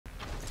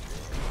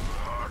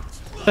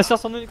T'as sur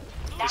son unique.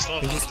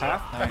 He's just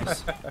half?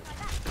 Nice.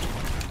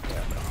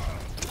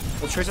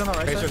 Well, Tracer's on the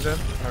right Tracer's side.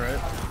 in. Alright.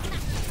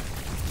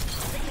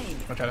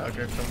 I'll try to hug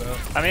her from the...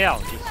 Ah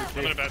merde.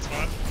 I'm in a bad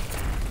spot.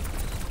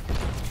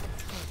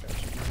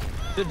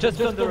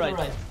 Just on the right.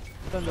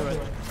 On the right.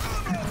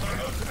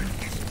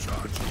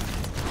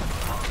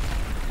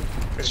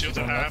 Shields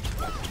at half.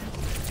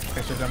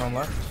 Tracer's in on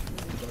left.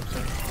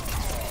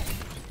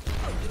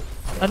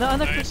 Anna,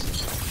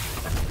 Nice.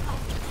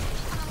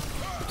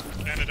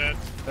 Anna dead.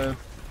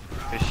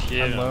 Fais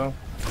chier. I'm low.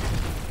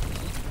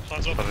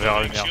 Hanzo, Ça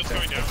verra une shield's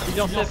going down. Il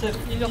est en safe,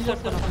 il est en safe.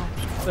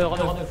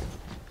 Renaud.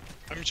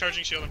 I'm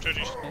charging shield, I'm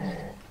charging shield.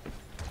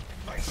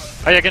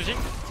 Ah, y'a Genji.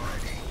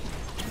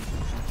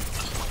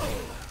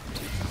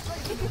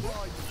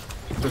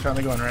 They're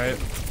finally going right.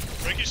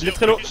 Break your Il est shield,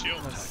 très break low. your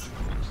shield.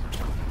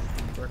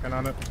 Working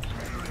on it.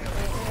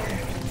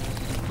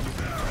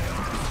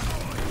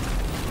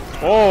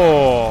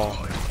 Oh.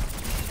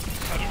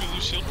 How did we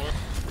lose shield war?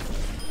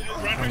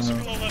 Reinhardt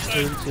super low left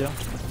side.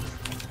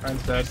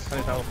 Ryan's dead. I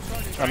need help.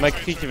 Un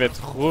Macri qui va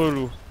être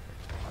relou.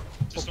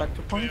 Just Fall back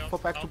to point, I'll- fall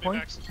back I'll to be point.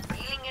 back.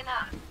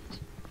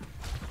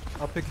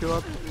 I'll pick you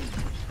up.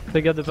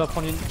 Fais gaffe de pas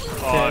prendre une.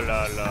 Oh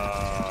là là.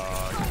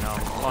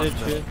 Il est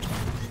tué.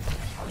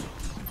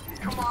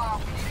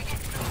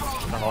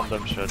 Un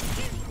random shot.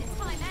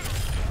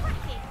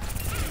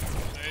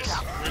 Nice.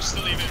 We're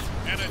still even.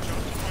 Anna, drop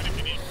the point if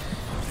you need.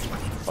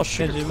 Oh, je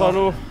suis trop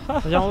low.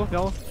 Viens en haut, viens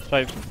en haut.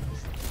 J'arrive.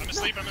 I'm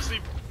asleep, I'm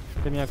asleep.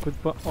 J'ai mis un coup de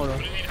poing. Oh là.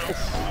 Do you need help?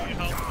 Do you need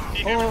help?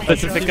 He Oh, hammered ça me.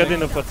 s'est fait cader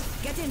nos potes.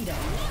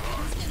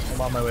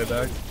 I'm on my way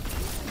back.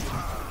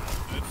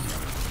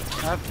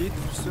 Half feet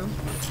soon.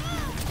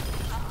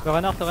 Le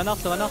renard, sur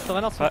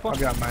le point. I've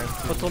got mine.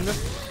 Retourne le.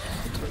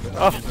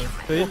 Oh,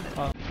 oui.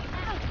 Ah.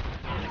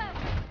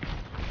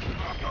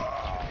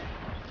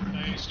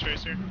 Nice,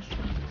 Tracer.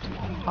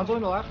 Hanzo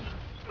in the left.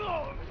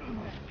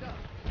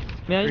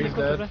 Mais il est Bree's s'il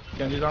te dead. plaît.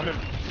 Genji's on it.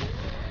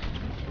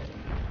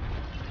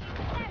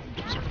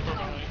 Super far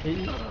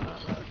behind.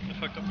 I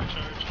fucked up my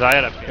charge.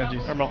 Derrière la prise.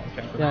 Genji's. Vraiment.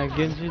 Okay. Il y a un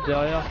Genji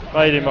derrière.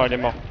 Ah, il est mort, il est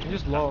mort. He's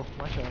just low.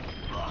 Watch out.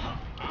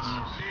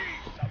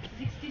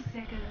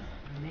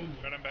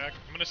 Right, I'm back.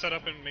 I'm gonna set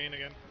up in main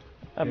again.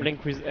 I'm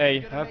linked with A.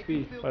 Half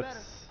feet. But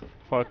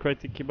for a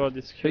creative keyboard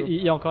is cool.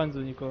 Il y a encore une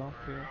zone, Nico.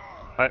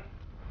 Ouais.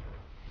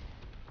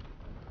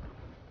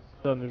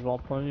 Putain, mais je vais en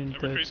prendre une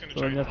tête. Je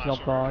vais bien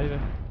finir par arriver.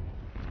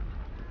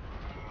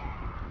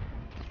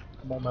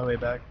 I'm on my way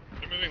back.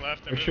 They're moving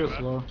left, they're Your moving shield's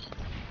left. low.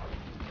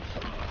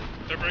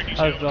 They're breaking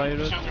Ah, shield. je dois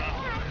reload. Shields are on.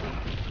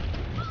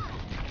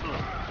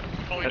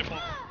 Follow you to fall.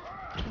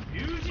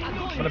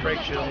 I'm gonna break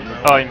shield.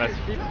 Oh, il m'a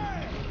split.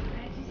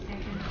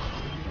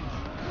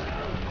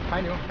 I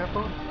know,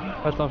 careful.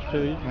 Attends, je te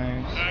ris.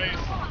 Nice. Nice.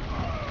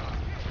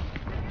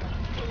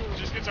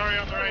 Just get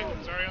Zarya on the right.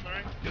 Zarya on the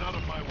right. Get out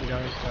of my way.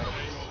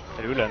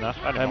 Elle est où Lana?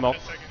 Ah, elle est morte.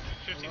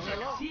 15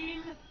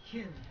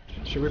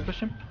 seconds. Should we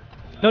push him?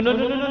 Non, non,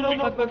 non, non, non, non,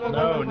 back, back, back, No,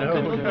 back, no,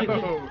 back, no. back, back, back.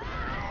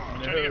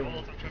 I'm trying to get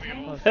ult, I'm trying to get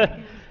ult.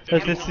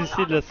 Elle se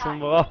suicide là, son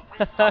bras.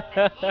 Je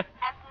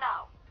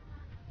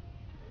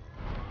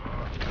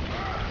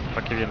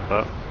crois qu'ils viennent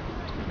pas.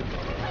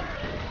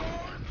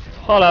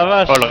 Oh la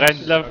vache! Oh le raid,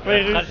 il a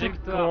fait réussir le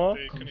tour,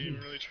 They couldn't even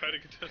really try to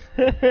get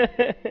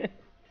us.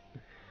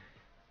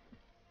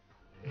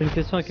 Une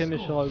question à quel mes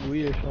Chorog?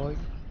 Oui, les Chorog.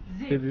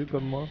 J'ai vu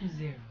comme moi.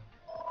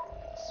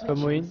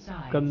 Comme Win,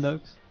 comme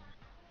Nox.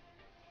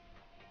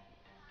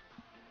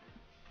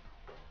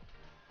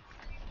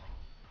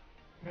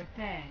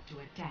 Prepare to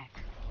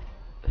attack.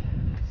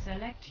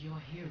 Select your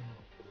hero.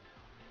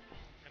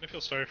 I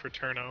feel sorry for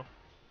Turno.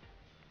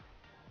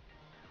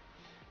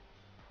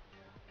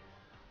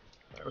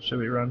 What should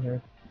we run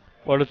here?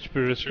 Bon là tu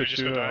peux jouer ce Should que we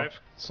just tu go veux. dive?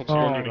 Sont Oh,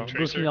 trop go nuls.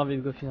 Tracer.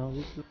 Go finir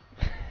vite.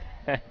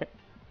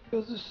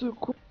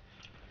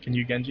 Can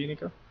you Genji,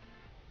 Nico?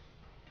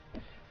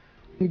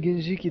 Le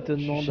Genji qui te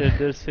demande. Chez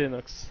DLC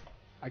Nox.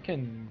 I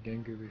can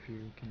gank you if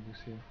you can do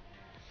so.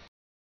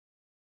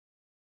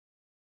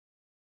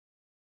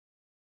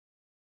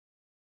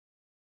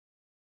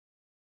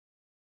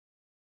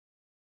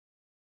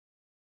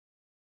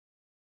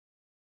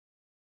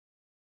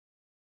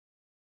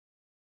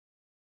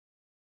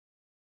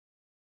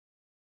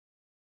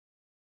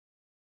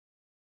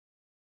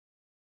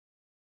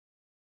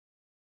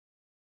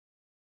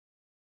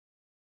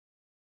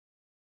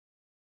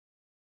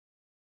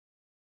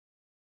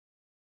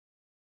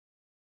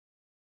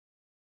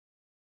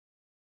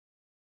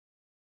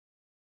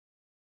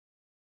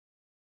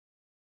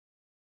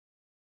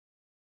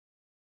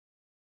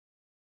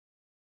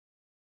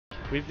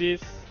 With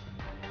this,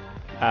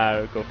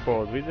 I'll go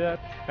forward with that,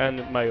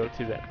 and my ult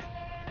is that.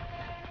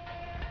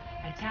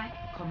 Attack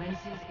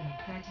commences in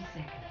 30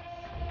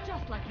 seconds.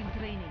 Just like in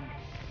training.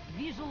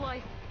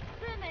 Visualize,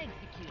 then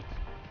execute.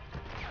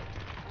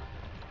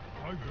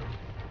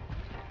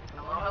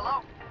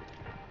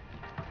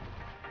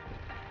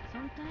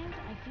 Sometimes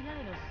I feel a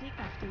little sick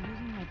after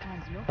using my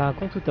transloc. T'as un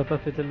compte où t'as pas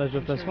fait tes matchs de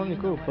placement,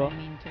 Nico, ou pas?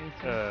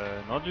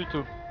 Non du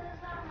tout.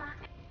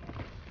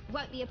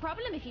 Won't be a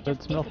problem if you That's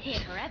just not- disappear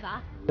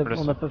forever.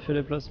 On n'a pas fait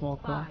les placements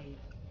encore.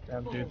 5,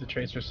 Damn, dude, the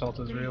tracer salt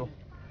is real.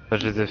 Bah,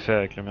 je les ai fait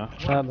avec le mien.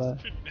 Ah bah,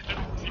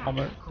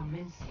 normal.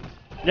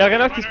 Y'a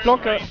Rena qui se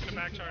planque. He's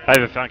gonna back charge. Ah,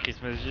 il veut faire un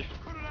Christmas GIF.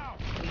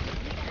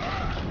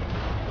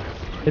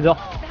 Et dors.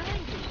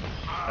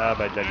 Ah,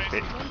 bah, il l'a loupé.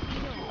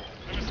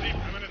 I'm asleep.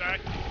 I'm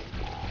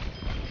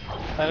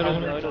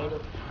gonna die.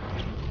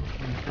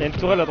 Y'a une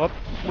tourelle à droite.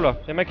 Oula,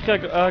 y'a Macri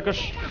à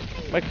gauche.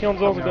 Macri en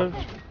dehors de gauche.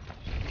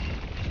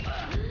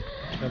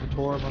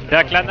 T'es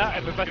avec Lana,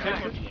 elle peut pas tuer.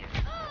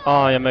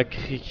 Oh, y'a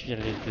Macri qui vient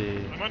l'aider.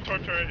 I'm on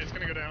torp turret. It's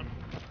gonna go down.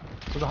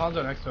 So the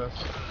Hanzo next to us.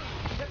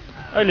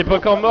 Ah, il est pas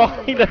encore mort.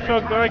 Il a fait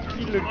encore un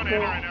kill, le I'm on con.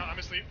 ammo right now. I'm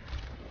asleep.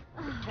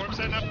 Torp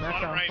setting up.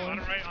 Bottom right on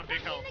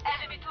big health.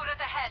 Enemy turret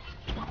ahead.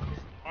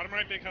 Bottom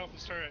right big health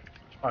is turret.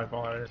 Alright,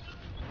 ball right.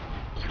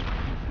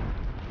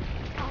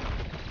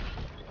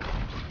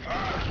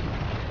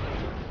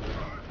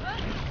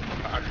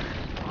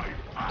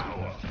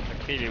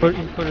 Macri, il est où?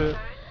 Il faut le...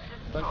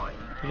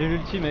 J'ai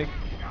l'ulti mec.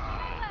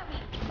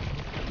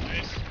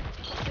 Nice.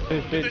 Fais-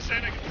 Get fais- this in. I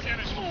get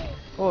this in.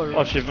 Oh là.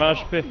 Oh, j'ai 20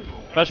 HP.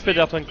 20 HP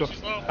derrière toi, Nico.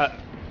 She's low. Ah,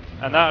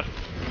 Anna, Nice,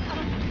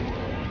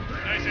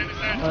 and is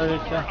dead. Allez,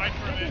 tiens. Hide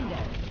for a bit.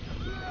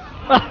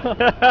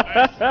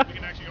 Nice. We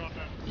can actually go off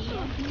that.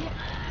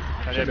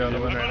 allez, Should be able to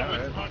allez, win right now, Hanzo,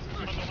 right?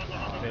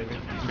 Hanzo, Maybe.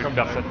 plus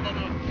personne.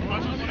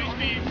 Hanzo 1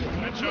 HP.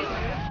 Headshot.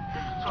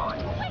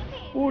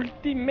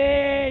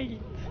 Ultimate.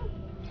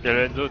 Y'a le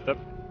Enzo au top.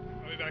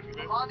 I'll be back in a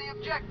bit.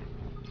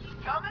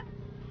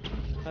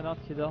 Renard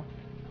qui dort.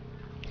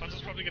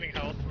 Hanzo's probably getting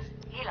health.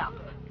 Heal up.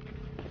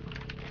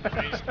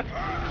 Nice.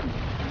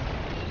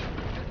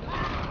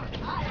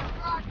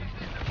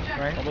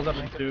 Right, almost up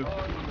in two.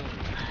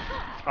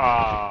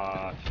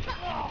 Ah,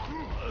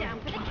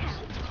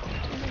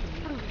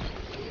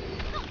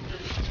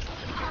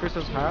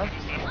 Crystal's half.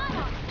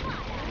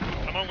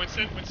 I'm on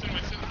Winston.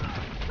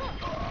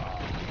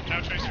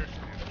 Now Tracer.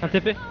 Un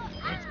TP.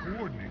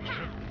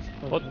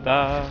 Trop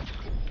tard.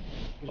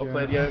 Well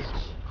played, guys.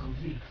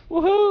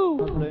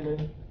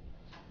 Woohoo!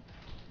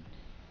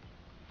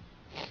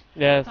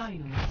 Yes.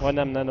 One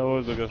am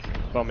nano, the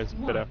bomb is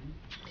better.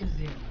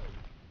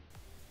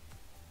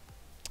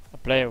 I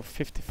play with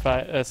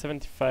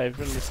 75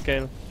 on the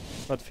scale,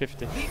 not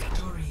 50.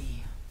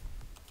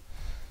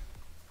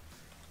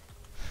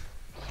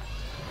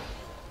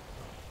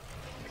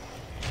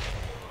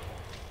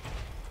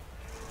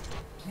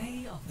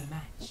 Play of the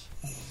match.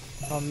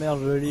 Oh merde,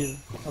 je le livre.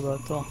 Ah bah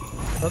attends.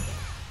 Hop.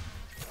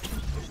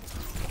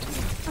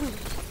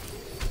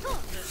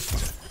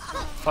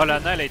 oh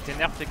Lana, elle a été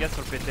nerf, les gars,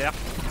 sur le PTR.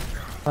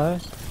 Ah ouais.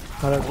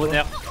 Voilà, Gros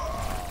nerf.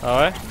 Ah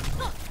ouais?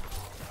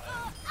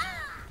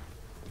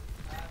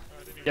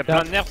 Y'a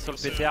plein de nerfs sur le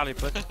PTR, les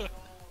potes.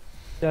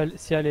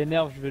 Si elle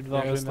énerve, je vais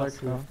devoir Yeah, jouer stack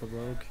merci. with the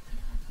rogue.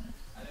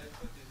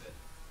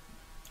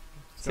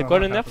 C'est quoi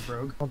le Half nerf? of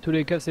rogue. Dans tous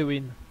les cas, c'est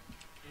win.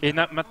 Et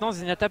maintenant,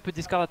 Zenyatta peut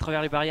discord à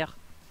travers les barrières.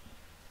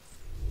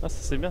 Ah, ça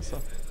c'est bien ça.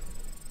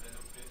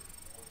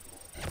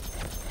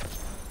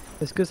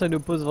 Est-ce que ça nous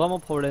pose vraiment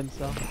problème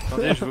ça?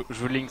 Attendez, je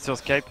vous link sur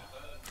Skype.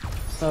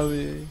 Ah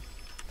oui.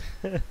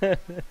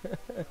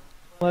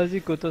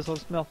 Vas-y, Koto sans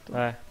smurf toi.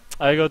 Ouais.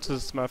 I go to the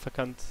Smurf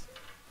account.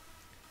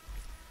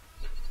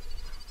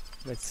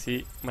 Let's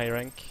see my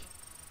rank.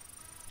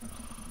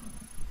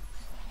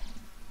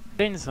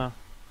 Sens.